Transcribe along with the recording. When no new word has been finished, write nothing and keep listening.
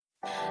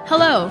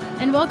Hello,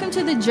 and welcome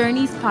to the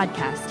Journeys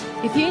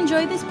podcast. If you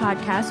enjoy this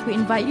podcast, we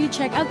invite you to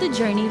check out The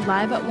Journey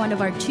live at one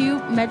of our two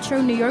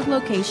Metro New York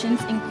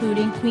locations,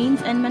 including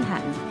Queens and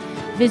Manhattan.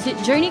 Visit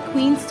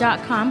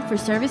journeyqueens.com for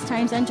service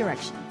times and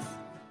directions.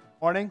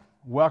 Morning.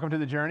 Welcome to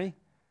The Journey.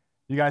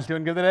 You guys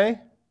doing good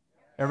today?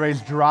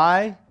 Everybody's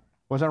dry.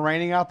 Wasn't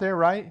raining out there,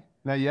 right?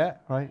 Not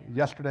yet, right?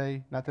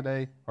 Yesterday, not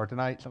today, or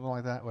tonight, something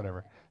like that,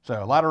 whatever.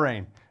 So a lot of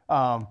rain.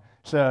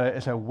 So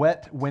it's a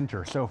wet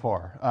winter so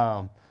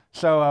far.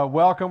 So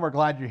welcome. We're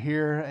glad you're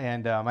here.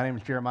 And my name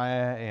is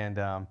Jeremiah, and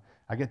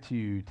I get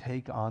to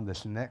take on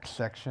this next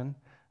section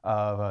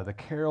of the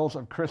carols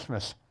of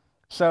Christmas.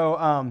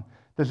 So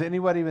does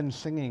anybody been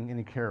singing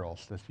any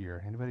carols this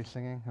year? Anybody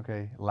singing?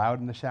 Okay. Loud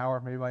in the shower,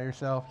 maybe by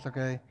yourself. It's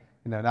okay.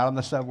 You know, not on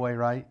the subway,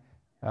 right?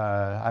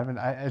 Are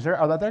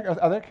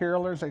there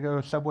carolers that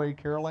go subway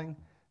caroling?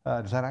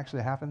 Does that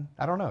actually happen?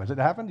 I don't know. Does it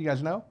happen? Do you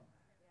guys know?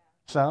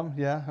 Some?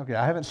 Yeah? Okay.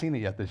 I haven't seen it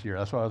yet this year.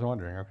 That's what I was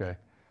wondering. Okay.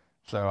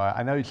 So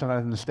I know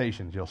sometimes in the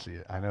stations you'll see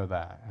it. I know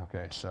that.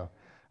 Okay. So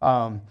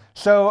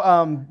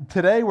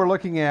today we're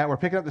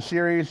picking up the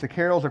series, The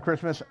Carols of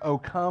Christmas, O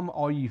Come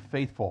All Ye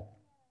Faithful.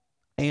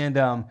 And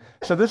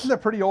so this is a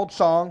pretty old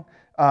song.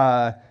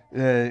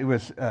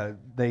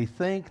 They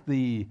think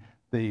the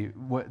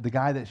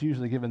guy that's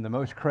usually given the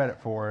most credit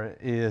for it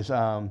is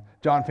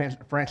John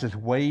Francis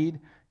Wade,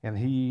 and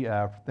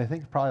they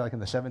think probably like in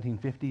the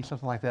 1750s,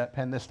 something like that,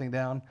 penned this thing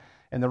down.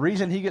 And the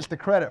reason he gets the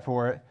credit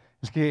for it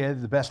is because he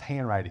had the best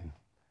handwriting.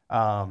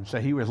 So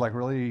he was like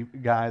really a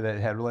guy that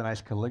had really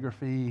nice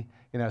calligraphy,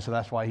 so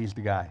that's why he's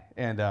the guy.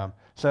 And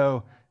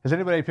so has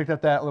anybody picked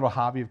up that little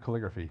hobby of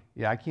calligraphy?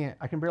 Yeah, I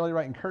can barely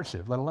write in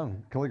cursive, let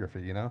alone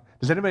calligraphy,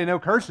 Does anybody know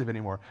cursive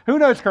anymore? Who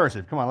knows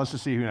cursive? Come on, let's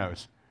just see who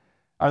knows.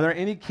 Are there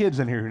any kids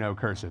in here who know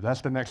cursive?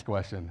 That's the next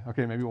question.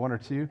 Okay, maybe one or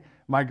two.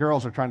 My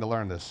girls are trying to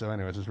learn this, so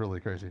anyways, it's really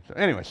crazy. So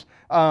anyways,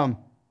 but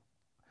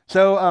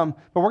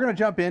we're going to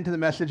jump into the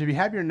message. If you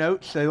have your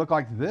notes, they look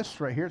like this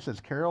right here. It says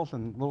carols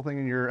and little thing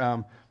in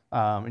your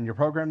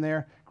program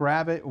there.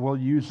 Grab it. We'll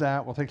use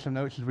that. We'll take some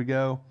notes as we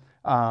go.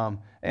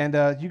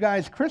 You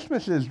guys,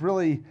 Christmas is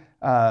really,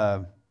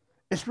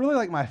 it's really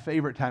like my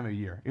favorite time of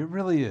year. It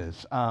really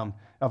is.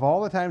 Of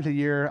all the times of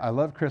year, I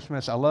love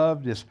Christmas. I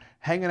love just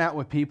hanging out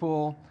with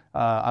people.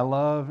 I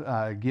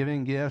love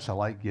giving gifts. I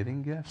like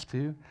getting gifts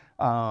too.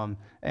 But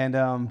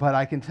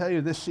I can tell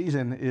you this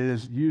season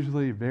is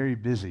usually very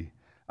busy.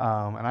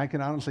 And I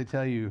can honestly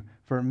tell you,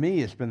 for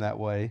me, it's been that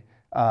way.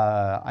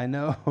 I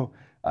know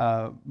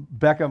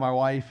Becca, my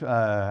wife,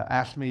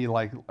 asked me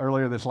like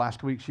earlier this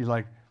last week. She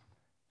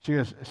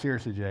goes,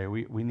 seriously, Jay,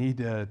 we need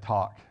to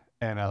talk.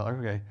 And I was like,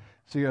 okay.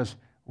 She goes,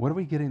 what are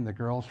we getting the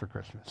girls for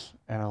Christmas?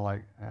 And I'm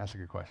like, that's a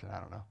good question. I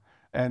don't know.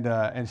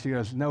 And she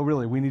goes, no,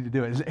 really, we need to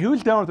do it.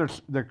 Who's done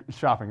with their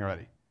shopping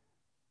already?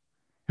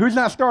 Who's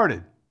not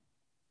started?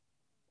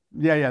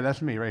 Yeah,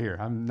 that's me right here.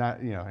 I'm not,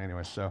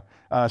 anyway. So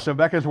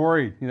Becca's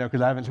worried,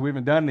 because we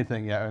haven't done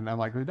anything yet. And I'm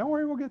like, don't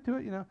worry, we'll get to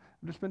it. I've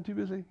just been too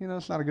busy.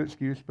 It's not a good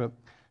excuse. But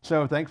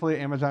so thankfully,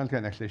 Amazon's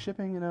got next day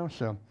shipping.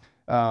 So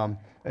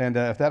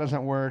if that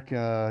doesn't work,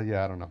 I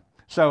don't know.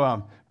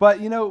 So but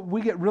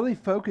we get really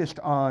focused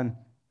on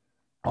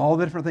all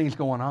the different things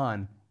going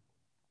on.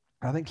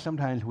 I think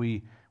sometimes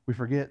we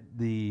forget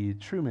the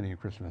true meaning of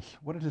Christmas.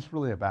 What is this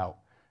really about?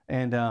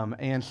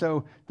 And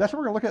so that's what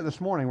we're going to look at this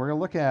morning. We're going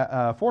to look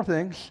at four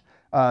things.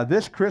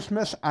 This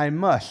Christmas, I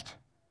must.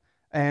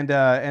 And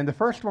the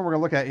first one we're going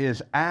to look at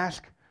is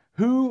ask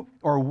who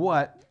or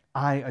what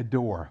I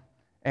adore.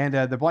 And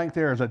the blank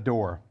there is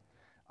adore.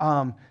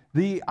 When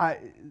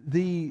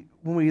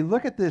we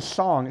look at this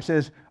song, it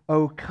says,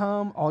 O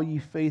come, all ye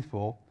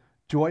faithful,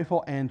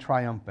 joyful and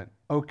triumphant.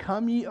 O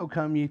come ye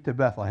to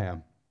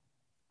Bethlehem.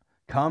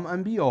 Come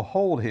and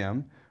behold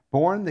him,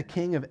 born the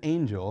King of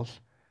angels.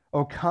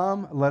 O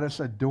come, let us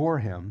adore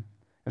him.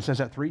 It says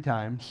that 3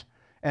 times.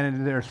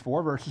 And there's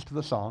 4 verses to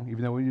the song,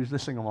 even though we usually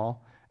sing them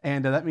all.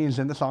 And that means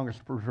in the song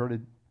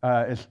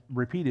it's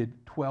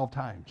repeated 12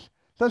 times.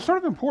 So it's sort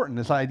of important,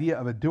 this idea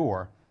of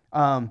adore.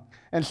 And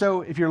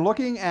so if you're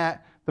looking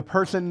at the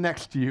person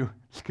next to you,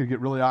 this could get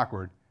really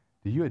awkward.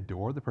 Do you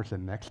adore the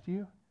person next to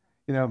you?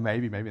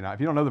 Maybe not. If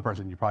you don't know the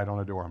person, you probably don't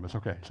adore him. It's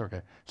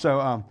okay.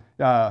 So,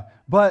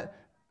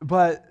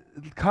 but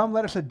come,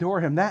 let us adore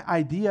him. That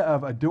idea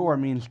of adore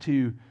means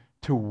to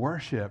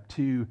worship,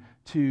 to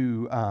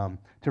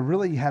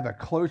really have a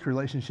close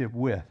relationship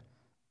with.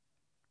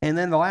 And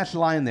then the last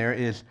line there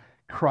is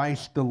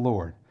Christ the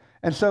Lord.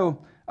 And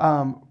so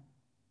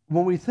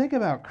when we think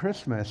about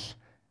Christmas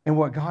and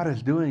what God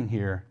is doing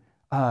here,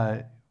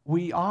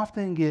 we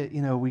often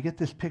get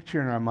this picture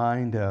in our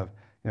mind of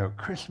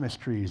Christmas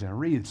trees and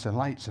wreaths and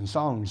lights and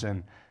songs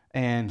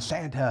and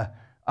Santa.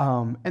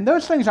 And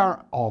those things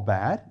aren't all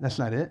bad. That's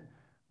not it.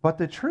 But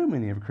the true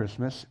meaning of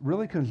Christmas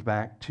really comes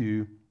back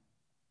to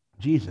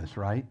Jesus,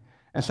 right?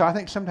 And so I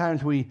think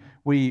sometimes we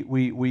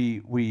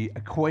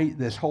equate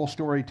this whole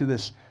story to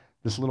this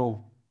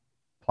little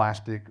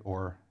plastic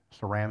or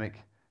ceramic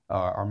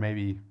or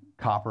maybe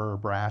copper or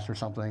brass or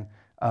something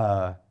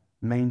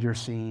manger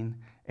scene,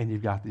 and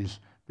you've got these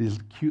these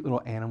cute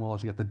little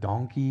animals. You got the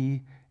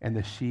donkey and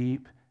the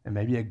sheep and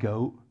maybe a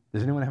goat.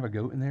 Does anyone have a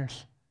goat in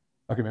theirs?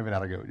 Okay, maybe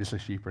not a goat, just a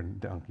sheep and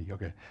donkey.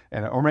 Okay,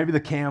 and or maybe the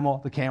camel.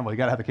 The camel, you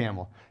got to have the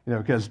camel,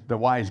 because the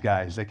wise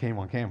guys, they came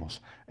on camels.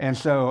 And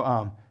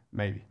so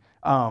maybe.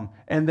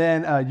 And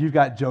then you've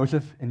got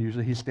Joseph, and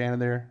usually he's standing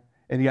there.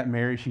 And you got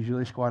Mary, she's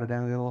usually squatted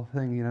down in the little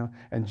thing,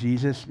 And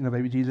Jesus,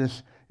 baby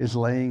Jesus is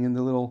laying in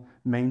the little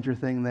manger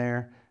thing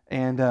there.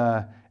 And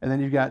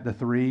then you've got the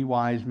three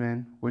wise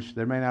men, which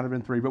there may not have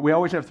been three, but we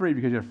always have three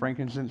because you have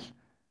frankincense,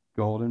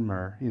 gold, and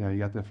myrrh. You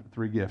got the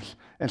three gifts.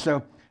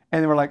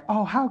 And then we're like,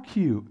 oh, how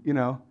cute,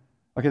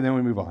 Okay, then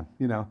we move on,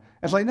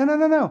 It's like,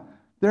 no.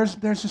 There's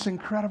this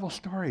incredible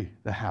story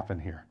that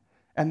happened here.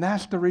 And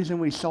that's the reason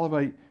we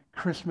celebrate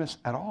Christmas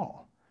at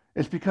all.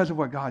 It's because of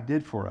what God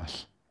did for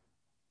us.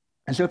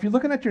 And so if you're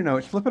looking at your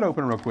notes, flip it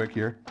open real quick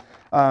here.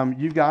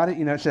 You've got it,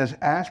 it says,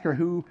 ask her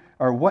who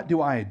or what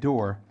do I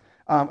adore?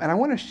 And I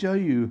want to show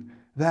you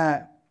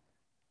that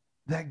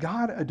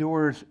God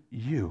adores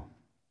you.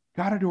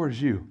 God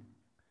adores you.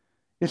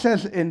 It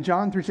says in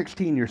John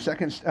 3:16, your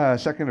second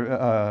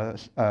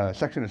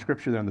section of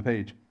scripture there on the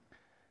page,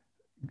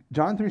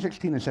 John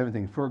 3:16 and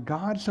 17, for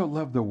God so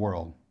loved the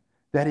world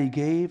that he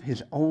gave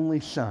his only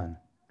son,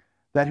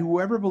 that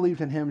whoever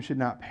believes in him should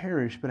not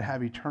perish but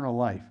have eternal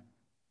life.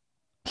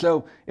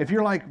 So if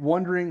you're like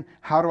wondering,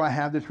 how do I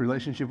have this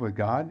relationship with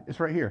God? It's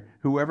right here.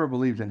 Whoever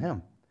believes in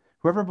him.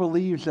 Whoever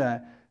believes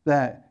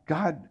that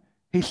God,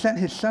 he sent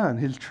his son,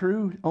 his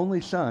true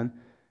only son,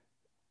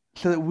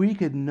 so that we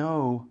could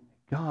know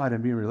God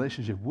and be in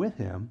relationship with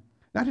him,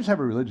 not just have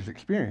a religious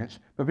experience,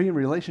 but be in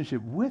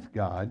relationship with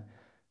God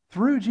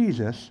through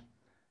Jesus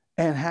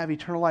and have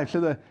eternal life.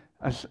 So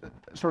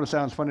sort of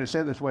sounds funny to say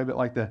it this way, but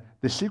like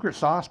the secret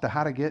sauce to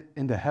how to get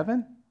into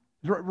heaven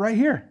is right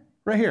here.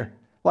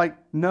 Like,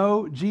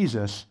 know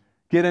Jesus,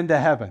 get into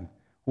heaven.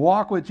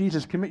 Walk with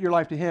Jesus, commit your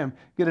life to him,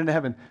 get into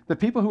heaven. The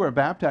people who are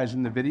baptized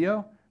in the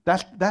video,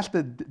 that's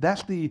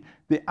the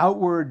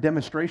outward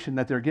demonstration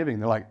that they're giving.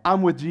 They're like,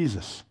 I'm with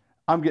Jesus.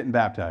 I'm getting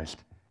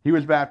baptized. He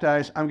was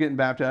baptized. I'm getting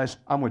baptized.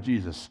 I'm with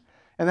Jesus.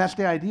 And that's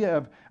the idea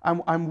of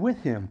I'm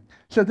with him.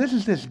 So this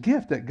is this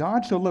gift that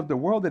God so loved the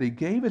world that he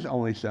gave his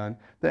only son,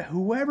 that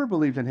whoever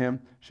believes in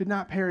him should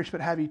not perish but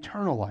have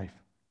eternal life.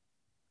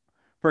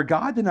 For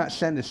God did not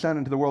send his son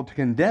into the world to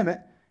condemn it.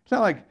 It's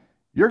not like,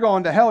 you're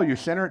going to hell, you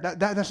sinner.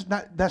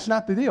 That's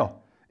not the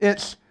deal.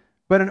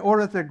 But in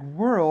order that the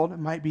world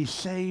might be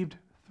saved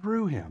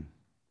through him.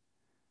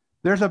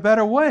 There's a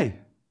better way.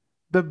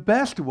 The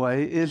best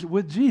way is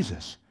with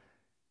Jesus.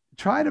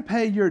 Try to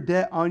pay your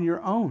debt on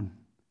your own.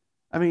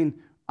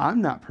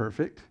 I'm not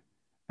perfect.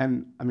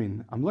 And,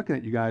 I'm looking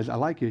at you guys. I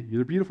like you.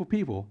 You're beautiful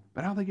people.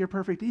 But I don't think you're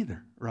perfect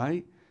either,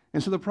 right?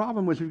 And so the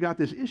problem was we've got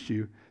this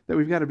issue that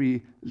we've got to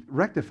be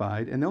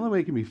rectified. And the only way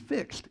it can be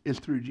fixed is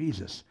through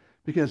Jesus.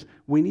 Because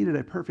we needed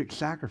a perfect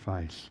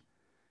sacrifice.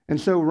 And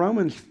so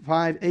Romans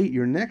 5:8,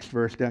 your next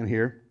verse down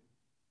here,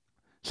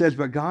 says,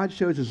 but God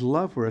shows his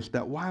love for us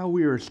that while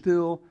we are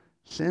still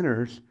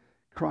sinners,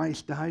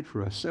 Christ died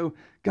for us. So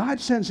God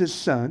sends his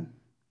son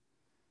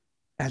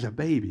as a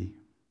baby,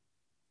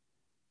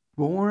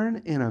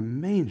 born in a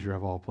manger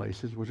of all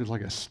places, which is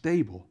like a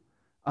stable,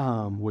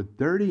 with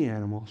dirty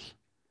animals,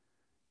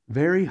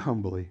 very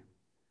humbly.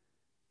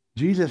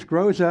 Jesus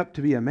grows up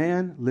to be a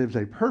man, lives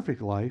a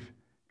perfect life,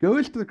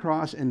 goes to the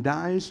cross and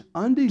dies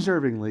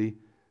undeservingly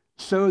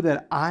so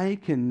that I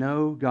can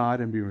know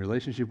God and be in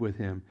relationship with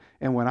him.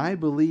 And when I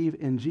believe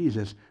in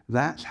Jesus,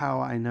 that's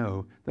how I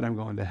know that I'm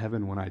going to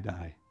heaven when I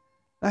die.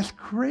 That's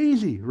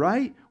crazy,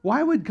 right?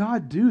 Why would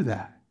God do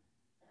that?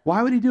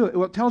 Why would he do it?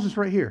 Well, it tells us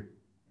right here.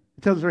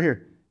 It tells us right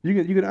here.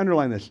 You can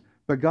underline this.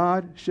 But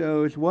God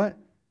shows what?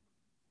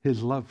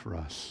 His love for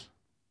us.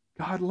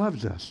 God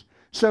loves us.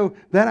 So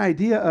that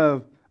idea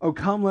of, oh,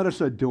 come, let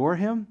us adore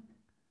him,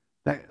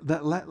 let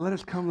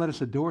us come, let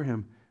us adore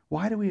him.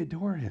 Why do we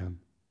adore him?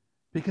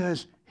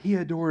 Because he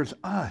adores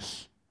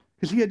us.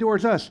 Because he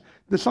adores us.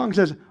 The song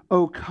says,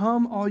 oh,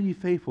 come all ye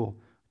faithful,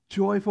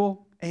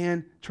 joyful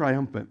and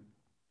triumphant.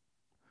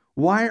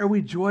 Why are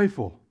we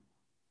joyful?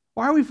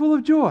 Why are we full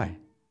of joy?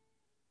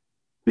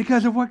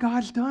 Because of what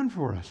God's done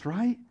for us,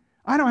 right?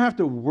 I don't have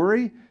to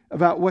worry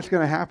about what's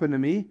going to happen to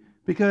me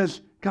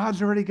because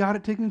God's already got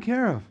it taken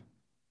care of.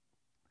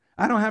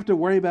 I don't have to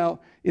worry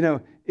about,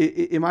 am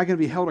I going to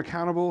be held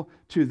accountable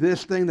to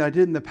this thing that I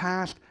did in the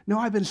past? No,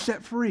 I've been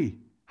set free.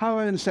 How have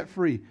I been set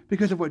free?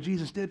 Because of what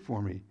Jesus did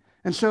for me.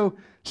 And so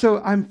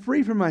I'm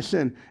free from my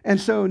sin. And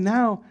so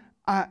now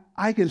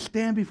I can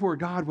stand before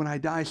God when I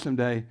die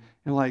someday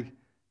and like,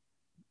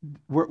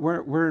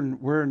 we're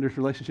in this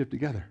relationship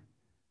together.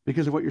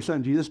 Because of what your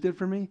son Jesus did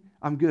for me,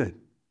 I'm good.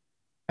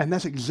 And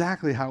that's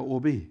exactly how it will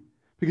be.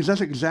 Because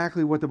that's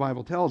exactly what the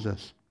Bible tells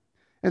us.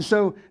 And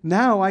so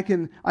now I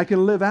can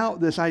live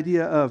out this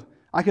idea of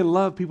I can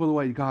love people the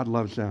way God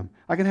loves them.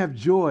 I can have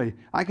joy.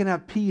 I can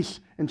have peace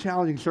in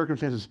challenging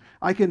circumstances.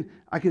 I can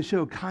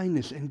show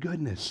kindness and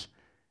goodness.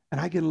 And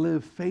I can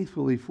live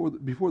faithfully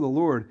before the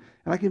Lord.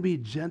 And I can be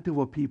gentle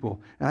with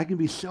people. And I can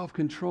be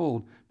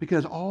self-controlled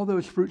because all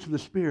those fruits of the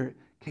Spirit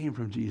came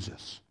from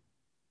Jesus.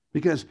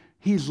 because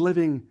he's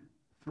living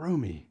through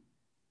me.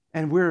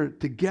 And we're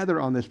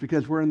together on this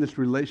because we're in this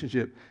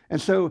relationship.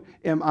 And so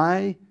am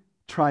I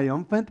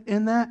triumphant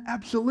in that?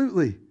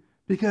 Absolutely.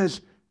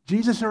 Because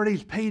Jesus already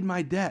paid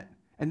my debt.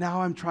 And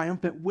now I'm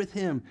triumphant with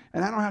him.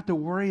 And I don't have to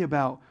worry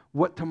about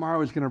what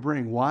tomorrow is going to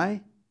bring.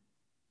 Why?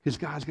 Because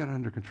God's got it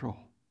under control.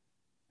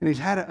 And he's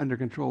had it under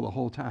control the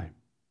whole time.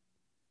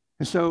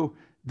 And so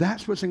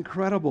that's what's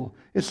incredible.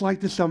 It's like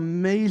this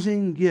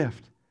amazing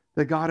gift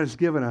that God has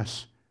given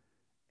us.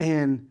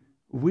 And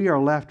we are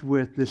left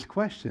with this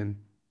question: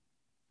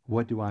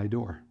 what do I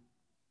adore?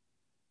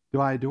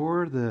 Do I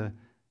adore the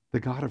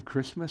God of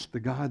Christmas, the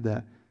God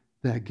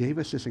that gave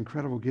us this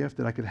incredible gift,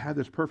 that I could have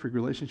this perfect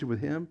relationship with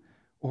him?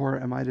 Or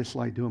am I just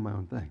like doing my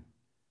own thing?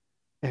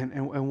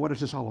 And what is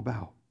this all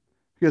about?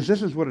 Because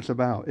this is what it's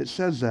about. It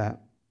says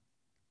that.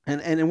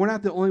 And we're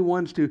not the only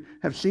ones to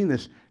have seen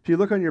this. If you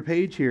look on your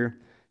page here,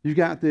 you've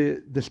got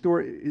the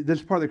story. This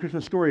is part of the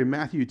Christmas story in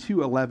Matthew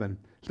 2:11.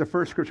 It's the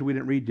first scripture we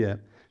didn't read yet.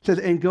 It says,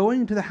 and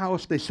going to the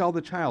house, they saw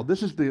the child.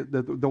 This is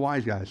the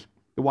wise guys,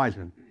 the wise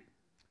men.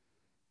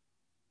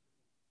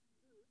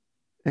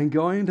 And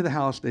going to the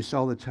house, they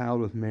saw the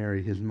child with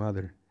Mary, his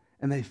mother.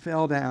 And they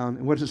fell down.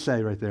 And what does it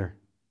say right there?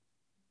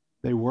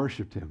 They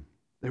worshiped him.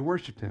 They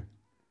worshiped him.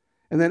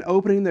 And then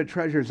opening their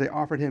treasures, they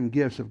offered him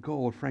gifts of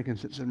gold,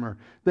 frankincense, and myrrh.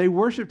 They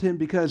worshiped him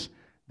because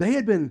they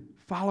had been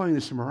following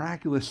this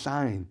miraculous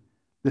sign,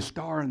 the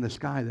star in the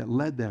sky that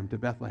led them to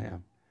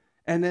Bethlehem.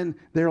 And then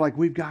they're like,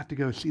 we've got to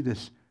go see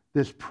this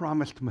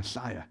promised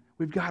Messiah.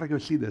 We've got to go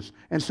see this.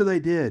 And so they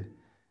did.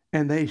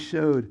 And they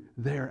showed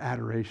their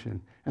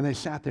adoration. And they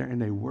sat there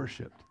and they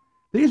worshiped.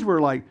 These were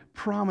like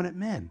prominent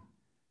men.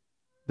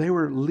 They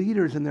were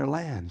leaders in their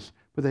lands.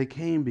 But they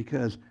came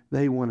because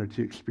they wanted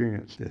to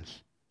experience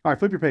this. All right,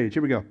 flip your page.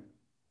 Here we go.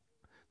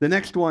 The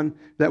next one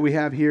that we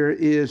have here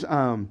is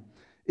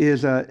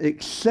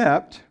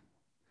accept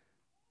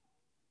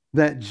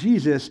that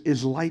Jesus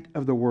is light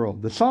of the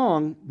world. The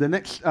song, the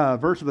next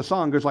verse of the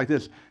song goes like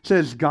this. It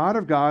says, God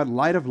of God,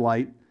 light of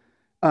light,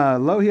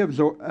 lo, he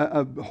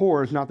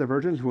abhors not the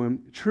virgin's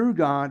womb, true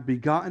God,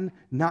 begotten,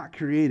 not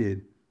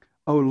created.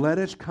 Oh, let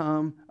us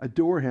come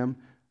adore him.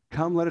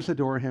 Come, let us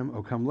adore him.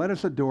 Oh, come, let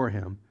us adore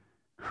him.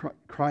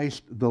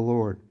 Christ the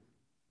Lord.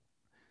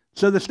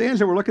 So the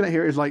stanza we're looking at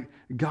here is like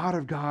God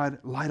of God,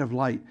 light of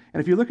light.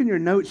 And if you look in your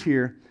notes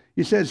here,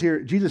 he says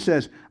here, Jesus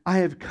says, I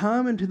have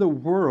come into the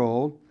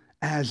world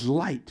as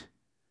light,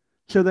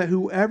 so that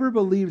whoever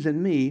believes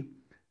in me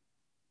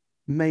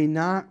may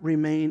not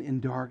remain in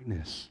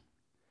darkness.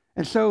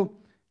 And so,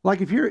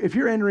 like if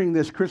you're entering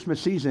this Christmas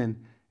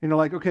season, and you're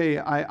like, okay,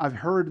 I've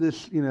heard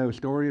this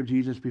story of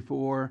Jesus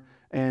before,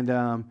 and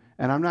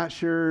I'm not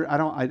sure. I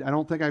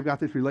don't think I've got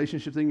this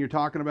relationship thing you're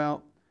talking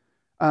about.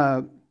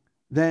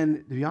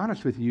 Then, to be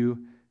honest with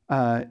you,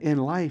 in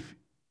life,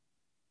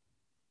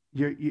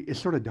 it's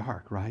sort of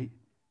dark, right?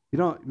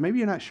 Maybe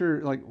you're not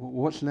sure, like,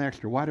 what's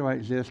next, or why do I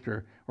exist,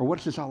 or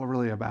what's this all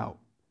really about?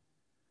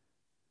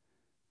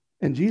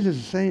 And Jesus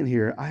is saying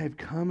here, I have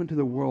come into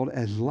the world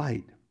as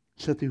light,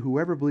 so that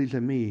whoever believes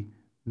in me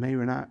may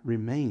not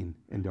remain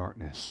in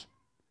darkness.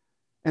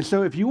 And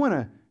so if you want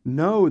to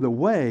know the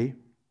way,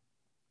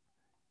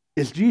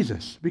 it's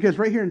Jesus. Because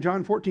right here in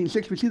John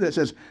 14:6, we see that it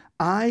says,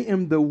 I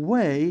am the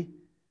way,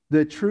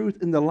 the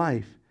truth, and the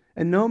life.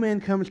 And no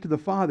man comes to the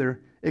Father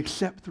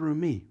except through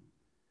me.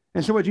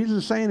 And so what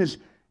Jesus is saying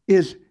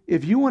is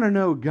if you want to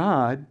know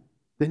God,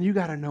 then you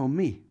got to know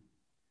me.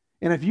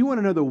 And if you want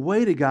to know the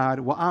way to God,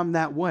 well, I'm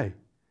that way.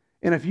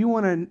 And if you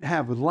want to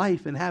have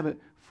life and have it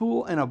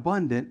full and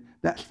abundant,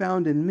 that's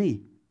found in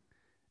me.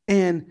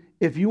 And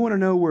if you want to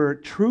know where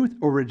truth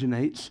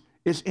originates,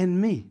 it's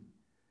in me.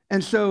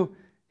 And so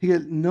he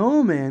goes,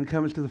 no man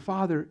comes to the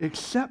Father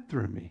except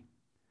through me.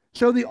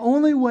 So the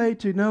only way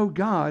to know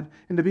God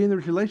and to be in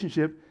this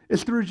relationship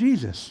is through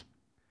Jesus.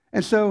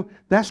 And so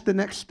that's the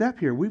next step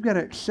here. We've got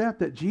to accept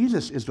that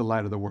Jesus is the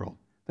light of the world.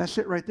 That's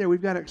it right there.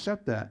 We've got to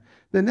accept that.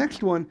 The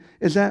next one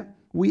is that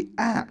we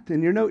act.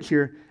 In your notes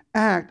here,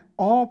 act,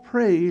 all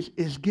praise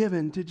is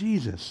given to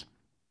Jesus.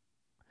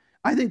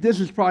 I think this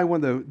is probably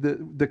one of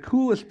the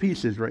coolest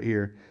pieces right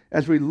here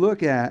as we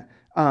look at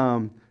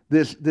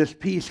this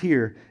piece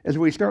here, as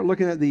we start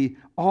looking at the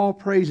all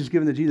praise is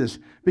given to Jesus.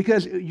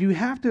 Because you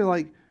have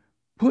to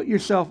put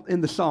yourself in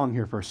the song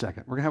here for a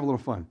second. We're going to have a little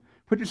fun.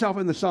 Put yourself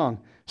in the song.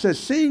 It says,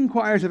 sing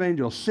choirs of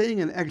angels, sing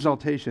in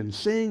exaltation,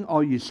 sing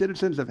all you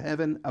citizens of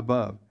heaven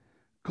above.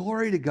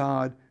 Glory to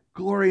God,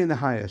 glory in the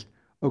highest.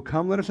 Oh,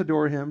 come, let us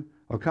adore him.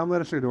 Oh, come, let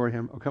us adore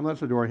him. Oh, come, let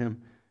us adore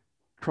him.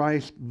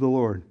 Christ the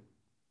Lord.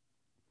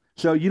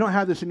 So you don't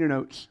have this in your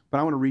notes, but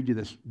I want to read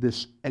you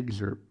this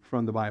excerpt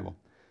from the Bible.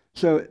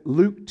 So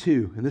Luke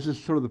 2, and this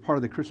is sort of the part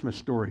of the Christmas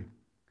story.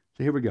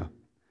 So here we go.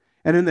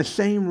 And in the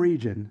same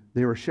region,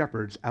 there were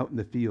shepherds out in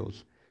the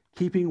fields,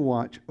 keeping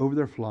watch over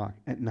their flock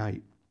at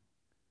night.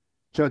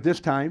 So at this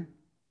time,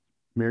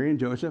 Mary and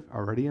Joseph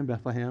are already in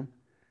Bethlehem.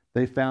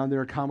 They found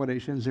their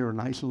accommodations. They were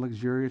nice and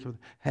luxurious with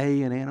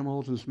hay and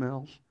animals and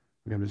smells.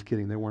 Okay, I'm just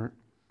kidding, they weren't.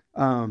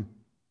 And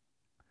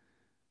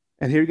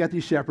And here you got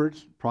these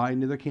shepherds, probably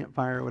near their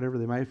campfire or whatever.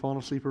 They might have fallen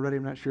asleep already,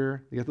 I'm not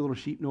sure. They got the little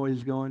sheep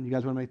noises going. You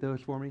guys want to make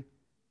those for me?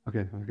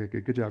 Okay,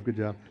 good job, good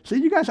job. See,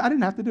 you guys, I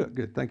didn't have to do it.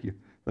 Good, thank you.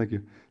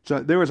 So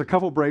there was a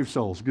couple brave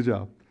souls. Good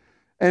job.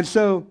 And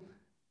so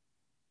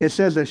it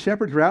says the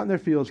shepherds were out in their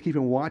fields,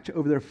 keeping watch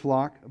over their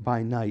flock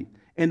by night.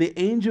 And the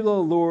angel of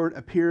the Lord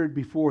appeared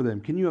before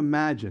them. Can you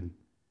imagine?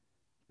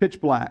 Pitch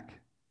black.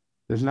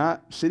 There's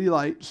not city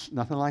lights,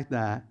 nothing like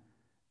that.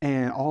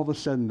 And all of a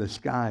sudden, the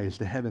skies,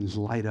 the heavens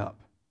light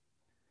up.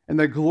 And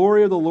the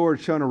glory of the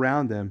Lord shone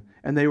around them,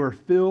 and they were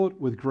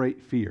filled with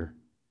great fear.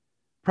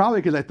 Probably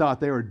because they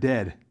thought they were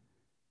dead.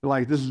 They're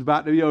like, this is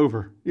about to be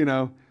over,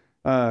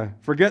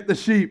 forget the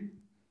sheep.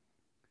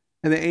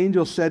 And the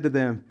angel said to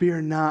them,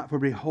 fear not, for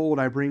behold,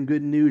 I bring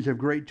good news of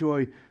great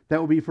joy that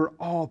will be for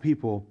all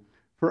people.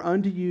 For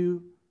unto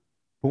you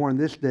born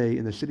this day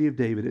in the city of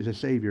David is a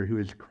Savior who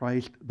is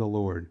Christ the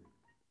Lord.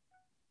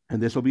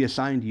 And this will be a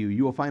sign to you.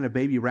 You will find a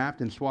baby wrapped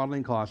in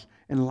swaddling cloths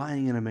and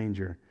lying in a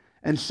manger.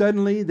 And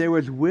suddenly there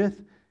was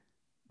with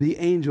the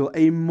angel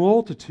a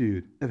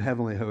multitude of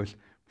heavenly hosts,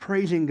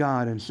 praising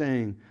God and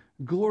saying,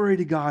 glory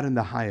to God in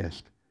the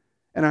highest,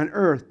 and on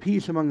earth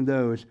peace among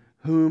those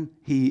whom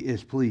he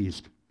is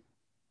pleased.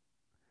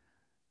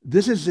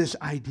 This is this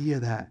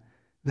idea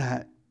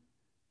that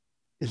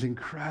is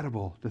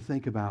incredible to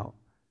think about.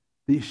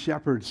 These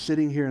shepherds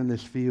sitting here in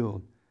this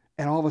field,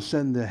 and all of a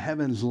sudden the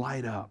heavens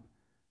light up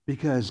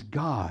because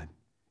God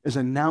is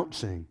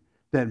announcing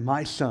that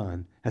my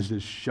son has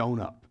just shown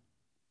up,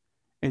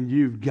 and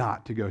you've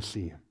got to go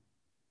see him.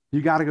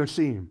 You got to go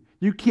see him.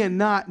 You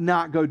cannot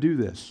not go do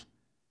this.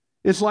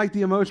 It's like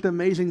the most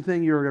amazing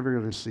thing you're ever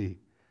going to see.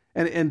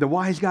 And the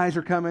wise guys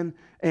are coming,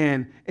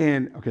 and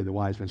okay, the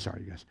wise men,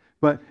 sorry, you guys.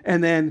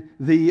 And then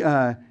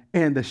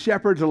the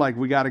shepherds are like,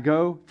 we got to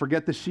go.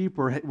 Forget the sheep.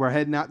 We're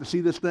heading out to see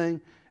this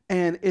thing.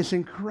 And it's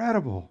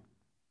incredible.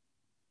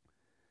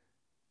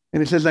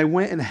 And it says, they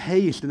went in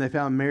haste, and they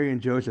found Mary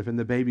and Joseph and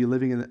the baby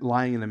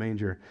lying in the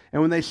manger.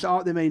 And when they saw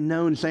it, they made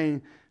known,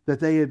 saying that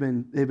they had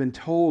been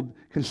told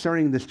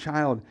concerning this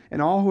child.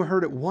 And all who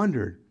heard it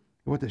wondered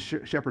what the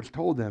shepherds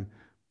told them.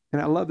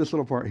 And I love this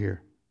little part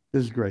here.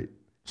 This is great. It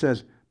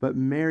says, but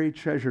Mary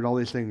treasured all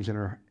these things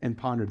and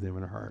pondered them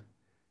in her heart.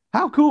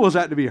 How cool was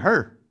that to be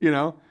her?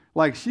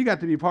 Like she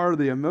got to be part of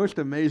the most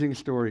amazing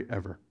story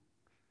ever.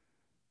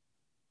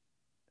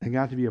 And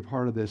got to be a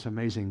part of this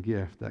amazing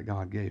gift that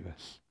God gave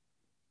us.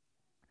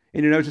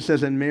 In your notes it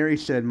says, and Mary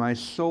said, my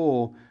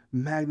soul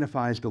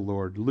magnifies the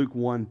Lord. Luke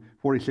 1,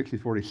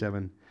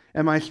 46-47.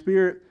 And my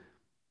spirit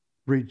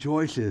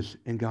rejoices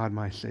in God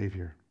my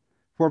Savior.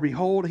 For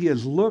behold, he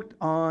has looked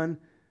on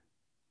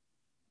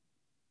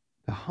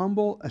the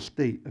humble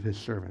estate of his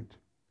servant.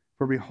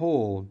 For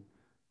behold,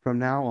 from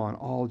now on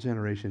all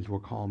generations will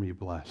call me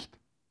blessed.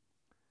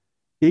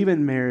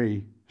 Even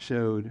Mary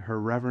showed her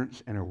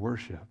reverence and her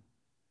worship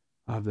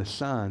of the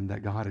Son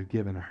that God had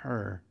given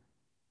her,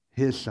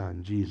 his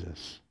Son,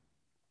 Jesus.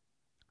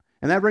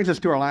 And that brings us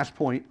to our last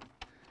point.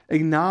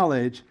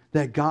 Acknowledge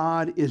that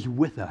God is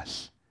with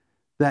us.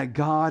 That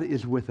God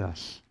is with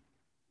us.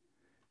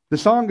 The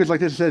song goes like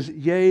this. It says,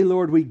 yea,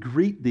 Lord, we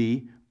greet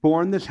thee,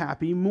 born this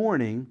happy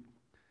morning.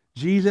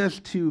 Jesus,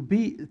 to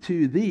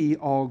thee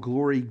all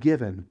glory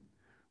given.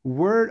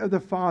 Word of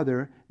the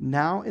Father,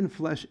 now in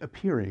flesh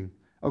appearing.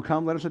 Oh,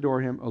 come, let us adore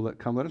him. Oh,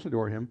 come, let us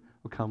adore him.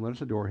 Oh, come, let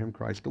us adore him,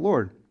 Christ the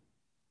Lord.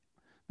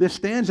 This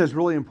stanza is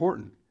really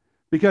important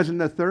because in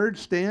the third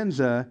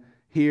stanza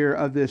here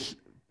of this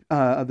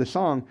of the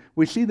song,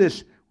 we see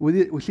this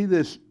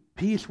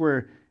piece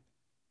where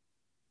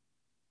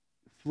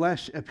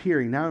flesh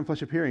appearing, now in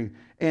flesh appearing.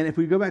 And if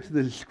we go back to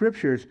the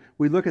scriptures,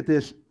 we look at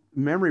this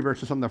memory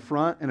verses on the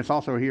front, and it's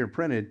also here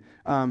printed.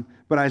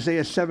 But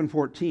Isaiah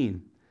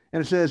 7:14,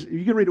 and it says,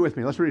 you can read it with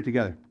me. Let's read it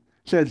together.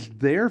 It says,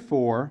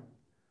 therefore,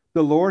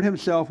 the Lord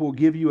himself will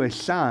give you a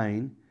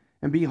sign,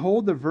 and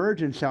behold, the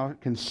virgin shall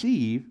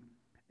conceive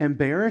and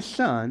bear a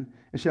son,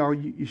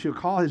 and you shall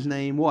call his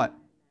name what?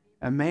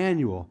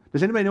 Emmanuel.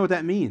 Does anybody know what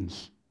that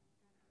means?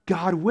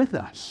 God with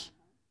us.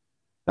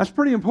 That's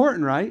pretty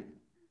important, right?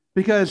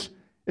 Because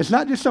it's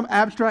not just some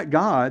abstract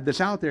God that's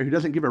out there who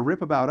doesn't give a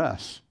rip about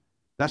us.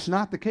 That's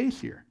not the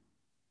case here.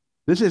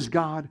 This is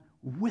God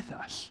with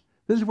us.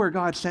 This is where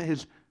God sent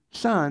his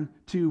Son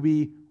to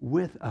be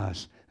with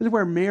us. This is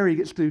where Mary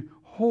gets to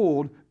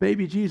hold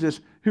baby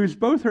Jesus, who's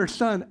both her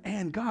son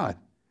and God.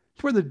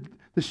 It's where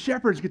the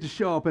shepherds get to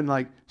show up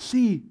and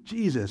see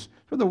Jesus.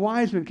 It's where the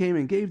wise men came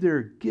and gave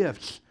their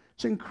gifts.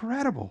 It's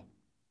incredible.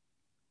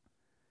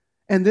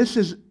 And this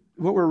is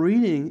what we're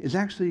reading is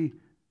actually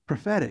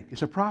prophetic.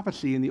 It's a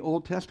prophecy in the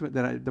Old Testament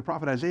that the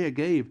prophet Isaiah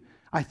gave.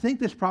 I think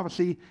this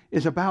prophecy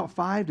is about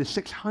 500 to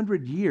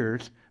 600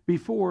 years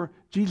before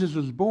Jesus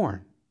was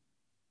born.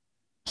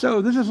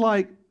 So this is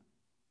like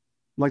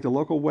the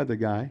local weather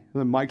guy. And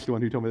then Mike's the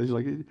one who told me this.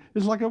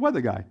 This is like a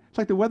weather guy. It's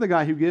like the weather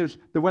guy who gives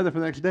the weather for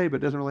the next day, but it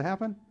doesn't really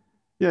happen.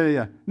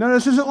 Yeah. No,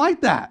 this isn't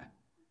like that.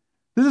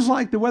 This is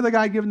like the weather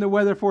guy giving the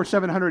weather for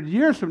 700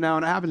 years from now,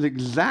 and it happens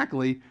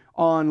exactly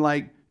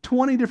on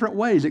 20 different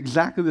ways,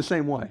 exactly the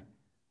same way.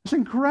 It's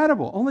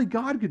incredible. Only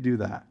God could do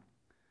that.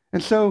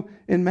 And so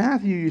in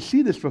Matthew, you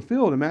see this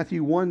fulfilled. In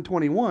Matthew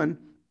 1:21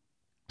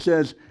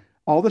 says,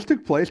 all this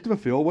took place to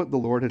fulfill what the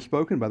Lord had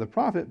spoken by the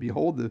prophet.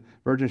 Behold, the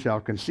virgin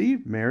shall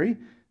conceive, marry,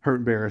 her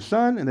bear a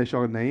son, and they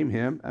shall name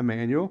him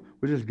Emmanuel,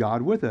 which is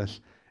God with us.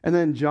 And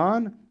then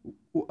John,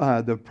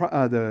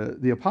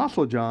 the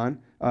Apostle John,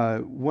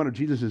 one of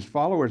Jesus'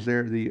 followers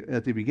there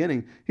at the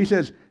beginning, he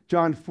says,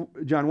 John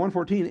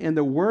 1:14, and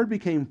the Word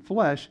became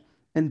flesh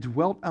and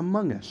dwelt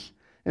among us.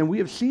 And we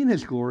have seen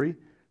his glory,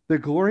 the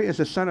glory as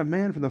the Son of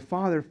Man from the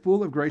Father,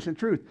 full of grace and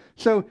truth.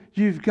 So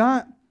you've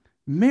got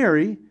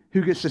Mary,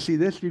 who gets to see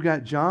this. You've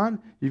got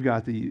John. You've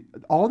got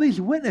all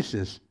these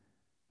witnesses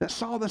that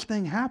saw this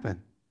thing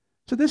happen.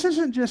 So this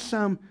isn't just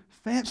some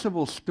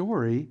fanciful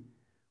story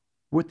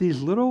with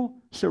these little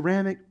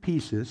ceramic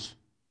pieces.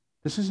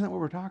 This isn't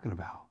what we're talking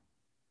about.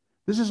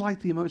 This is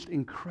like the most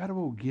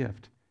incredible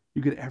gift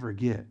you could ever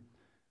get.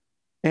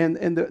 And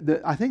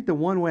I think the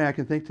one way I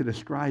can think to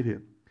describe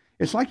it,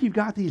 it's like you've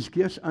got these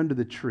gifts under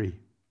the tree.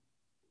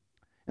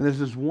 And there's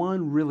this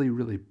one really,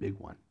 really big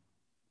one.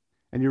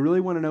 And you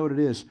really want to know what it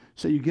is.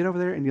 So you get over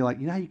there and you're like,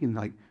 you know how you can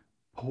like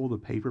pull the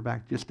paper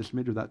back just a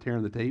smidge without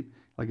tearing the tape?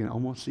 Like an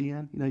almost see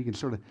in? You know, you can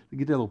sort of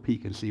get that little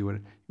peek and see what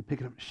it, you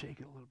pick it up and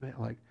shake it a little bit.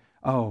 Like,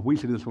 oh, we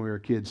used to do this when we were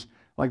kids.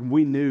 Like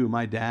we knew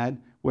my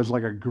dad was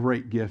like a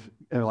great gift,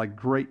 like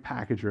great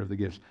packager of the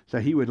gifts. So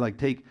he would like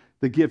take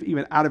the gift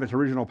even out of its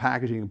original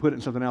packaging and put it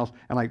in something else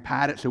and like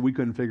pad it so we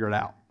couldn't figure it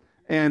out.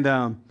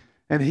 And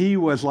he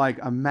was like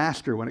a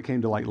master when it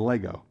came to like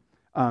Lego.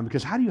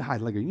 Because how do you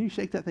hide Lego? You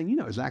shake that thing, you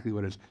know exactly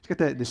what it is. It's got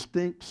that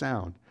distinct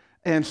sound.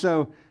 And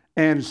so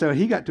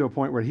he got to a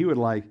point where he would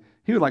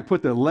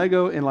put the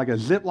Lego in like a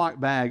Ziploc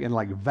bag and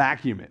like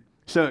vacuum it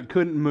so it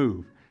couldn't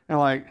move. And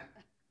like,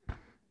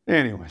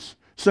 anyways.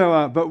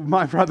 So, but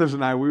my brothers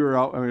and I,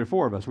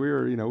 four of us, we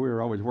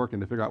were always working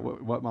to figure out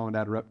what mom and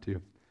dad were up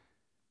to.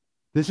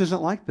 This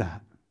isn't like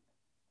that.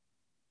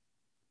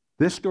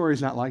 This story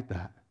is not like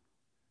that.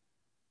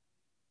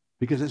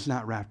 Because it's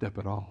not wrapped up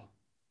at all.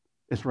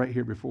 It's right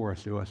here before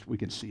us to us. We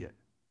can see it.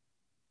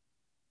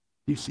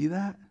 Do you see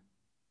that?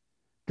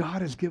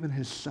 God has given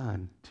his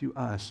son to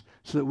us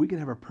so that we can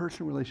have a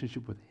personal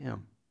relationship with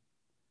him.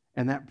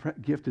 And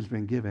that gift has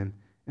been given,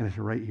 and it's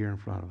right here in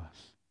front of us.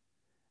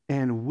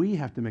 And we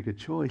have to make a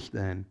choice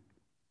then.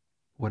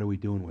 What are we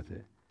doing with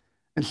it?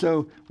 And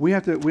so we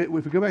have to, if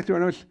we go back through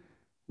our notes,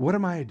 what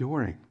am I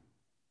adoring?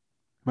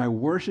 Am I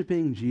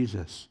worshiping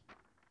Jesus?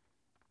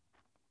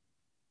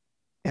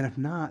 And if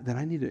not, then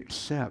I need to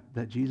accept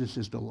that Jesus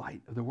is the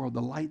light of the world,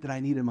 the light that I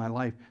need in my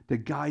life to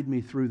guide me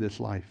through this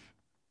life.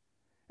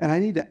 And I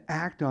need to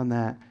act on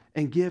that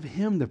and give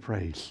him the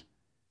praise.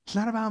 It's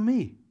not about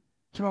me.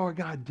 It's about what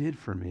God did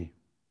for me.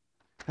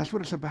 That's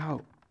what it's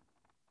about.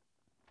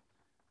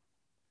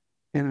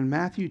 And in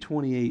Matthew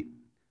 28,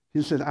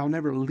 Jesus says, I'll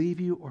never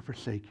leave you or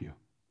forsake you.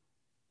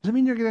 Does that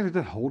mean you're going to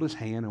just hold his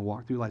hand and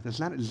walk through life? That's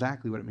not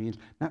exactly what it means,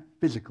 not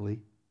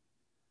physically.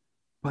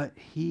 But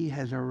he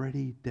has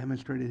already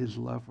demonstrated his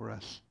love for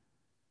us,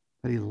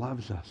 that he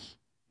loves us.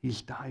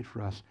 He's died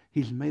for us.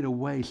 He's made a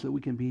way so that we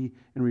can be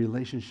in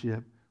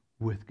relationship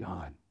with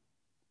God.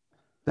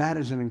 That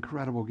is an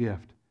incredible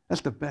gift.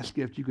 That's the best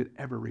gift you could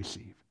ever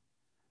receive.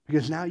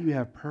 Because now you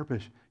have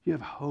purpose. You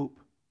have hope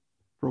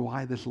for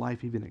why this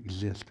life even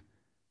exists.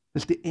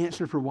 That's the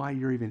answer for why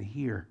you're even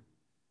here.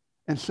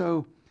 And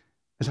so,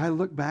 as I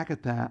look back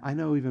at that, I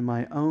know even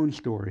my own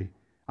story.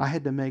 I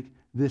had to make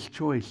this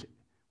choice.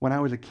 When I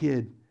was a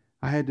kid,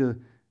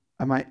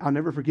 I'll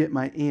never forget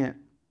my aunt.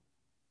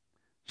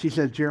 She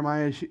said,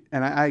 Jeremiah,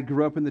 and I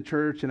grew up in the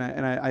church, and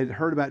I'd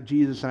heard about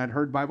Jesus, and I'd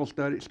heard Bible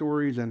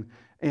stories, and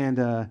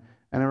I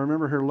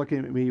remember her looking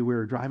at me. We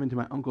were driving to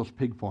my uncle's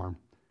pig farm.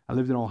 I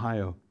lived in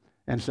Ohio,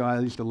 and so I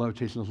used to love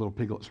chasing those little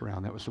piglets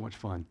around. That was so much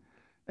fun.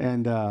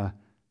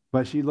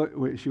 But we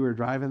were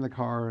driving the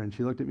car, and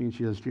she looked at me, and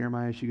she goes,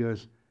 Jeremiah, she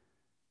goes,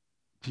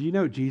 do you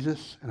know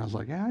Jesus? And I was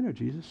like, yeah, I know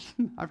Jesus.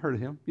 I've heard of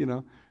him, you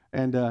know.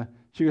 And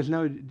she goes,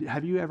 no,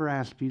 have you ever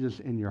asked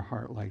Jesus in your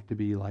heart, like, to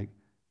be like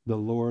the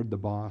Lord, the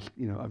boss,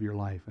 you know, of your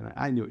life? And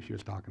I knew what she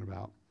was talking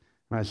about.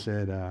 And I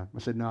said,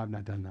 no, I've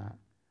not done that.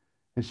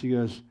 And she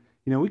goes,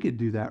 you know, we could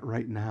do that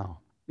right now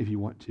if you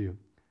want to.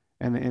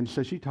 And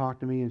so she talked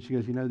to me, and she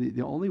goes, you know,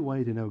 the only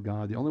way to know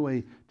God, the only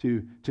way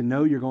to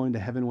know you're going to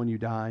heaven when you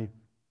die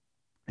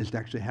is to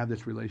actually have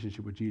this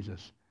relationship with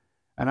Jesus.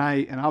 And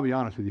I'll be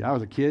honest with you, I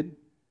was a kid,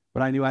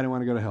 but I knew I didn't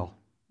want to go to hell.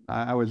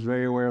 I was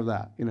very aware of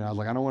that. You know, I was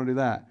like, I don't want to do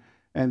that.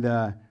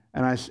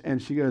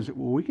 And she goes,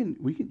 well,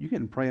 you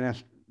can pray and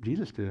ask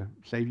Jesus to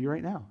save you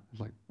right now. I was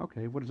like,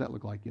 okay, what does that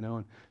look like? You know,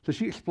 and so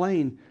she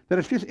explained that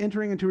it's just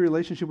entering into a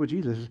relationship with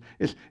Jesus.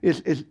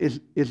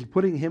 Is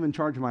putting him in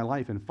charge of my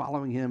life and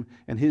following him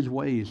and his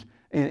ways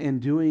and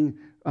doing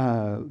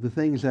the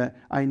things that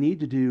I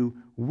need to do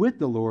with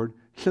the Lord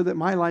so that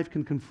my life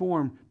can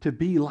conform to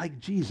be like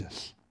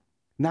Jesus,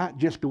 not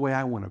just the way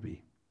I want to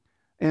be.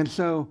 And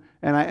so,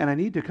 and I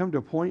need to come to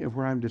a point of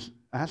where I'm just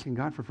asking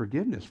God for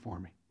forgiveness for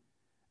me.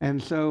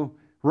 And so,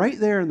 right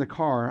there in the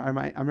car, I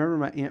remember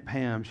my Aunt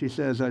Pam. She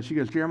says, she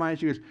goes, Jeremiah,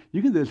 she goes,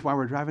 you can do this while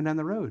we're driving down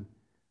the road.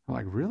 I'm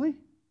like, really?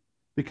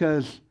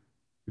 because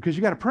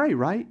you got to pray,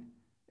 right?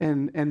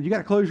 And you got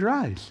to close your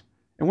eyes.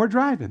 And we're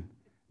driving.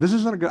 This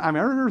isn't a good, I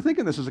remember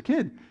thinking this as a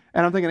kid.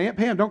 And I'm thinking, Aunt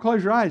Pam, don't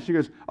close your eyes. She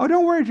goes, oh,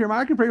 don't worry,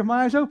 Jeremiah, I can pray with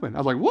my eyes open. I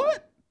was like,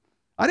 what?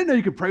 I didn't know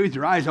you could pray with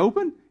your eyes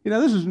open.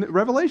 This is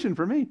revelation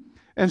for me.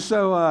 And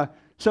so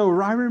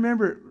I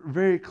remember it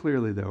very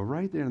clearly, though,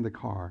 right there in the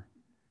car,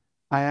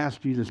 I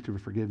asked Jesus to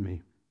forgive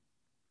me.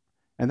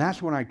 And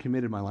that's when I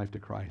committed my life to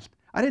Christ.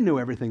 I didn't know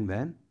everything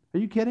then. Are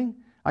you kidding?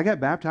 I got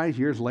baptized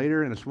years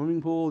later in a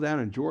swimming pool down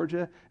in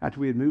Georgia after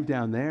we had moved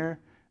down there.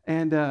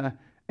 And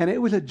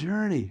it was a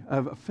journey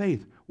of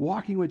faith,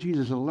 walking with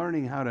Jesus and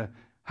learning how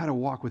to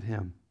walk with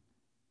him.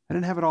 I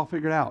didn't have it all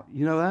figured out.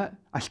 You know that?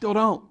 I still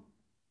don't.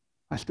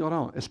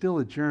 It's still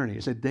a journey.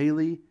 It's a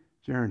daily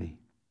journey.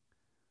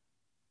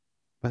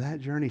 But that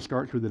journey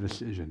starts with a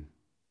decision.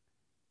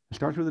 It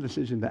starts with a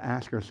decision to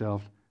ask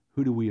ourselves,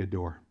 who do we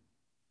adore?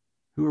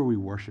 Who are we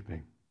worshiping?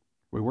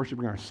 Are we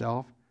worshiping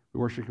ourselves? Are we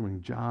worshiping a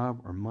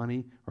job or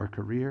money or a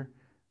career?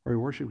 Or are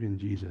we worshiping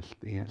Jesus,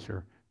 the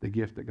answer, the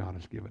gift that God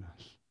has given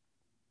us?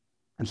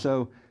 And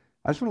so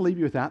I just want to leave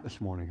you with that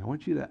this morning. I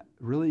want you to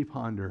really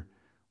ponder,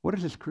 what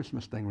is this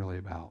Christmas thing really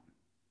about?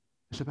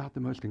 It's about the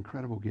most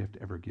incredible gift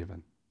ever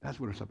given. That's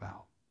what it's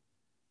about.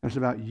 And it's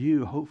about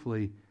you,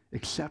 hopefully,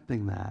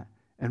 accepting that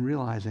and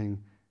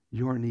realizing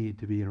your need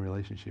to be in a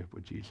relationship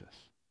with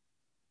Jesus.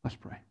 Let's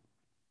pray.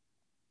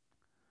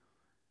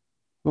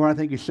 Lord, I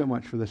thank you so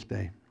much for this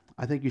day.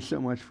 I thank you so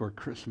much for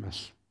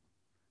Christmas.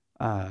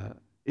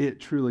 It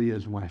truly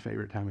is my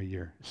favorite time of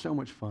year. It's so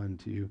much fun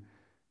to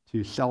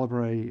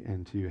celebrate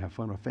and to have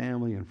fun with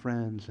family and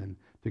friends and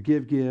to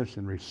give gifts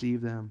and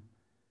receive them.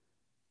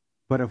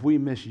 But if we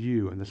miss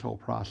you in this whole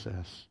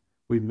process,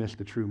 we miss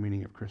the true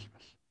meaning of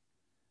Christmas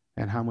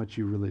and how much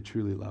you really,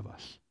 truly love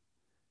us.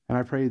 And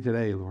I pray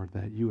today, Lord,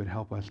 that you would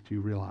help us to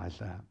realize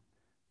that.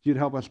 You'd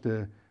help us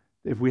to,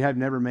 if we have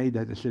never made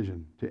that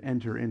decision, to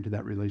enter into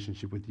that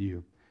relationship with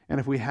you. And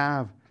if we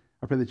have,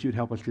 I pray that you'd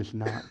help us just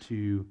not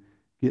to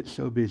get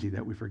so busy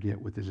that we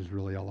forget what this is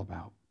really all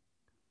about.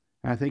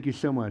 And I thank you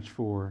so much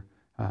for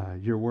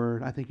your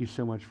word. I thank you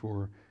so much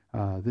for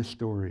this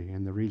story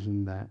and the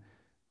reason that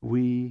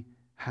we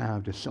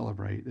have to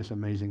celebrate this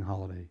amazing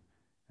holiday,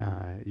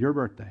 your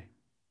birthday,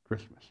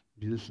 Christmas.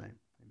 In Jesus' name.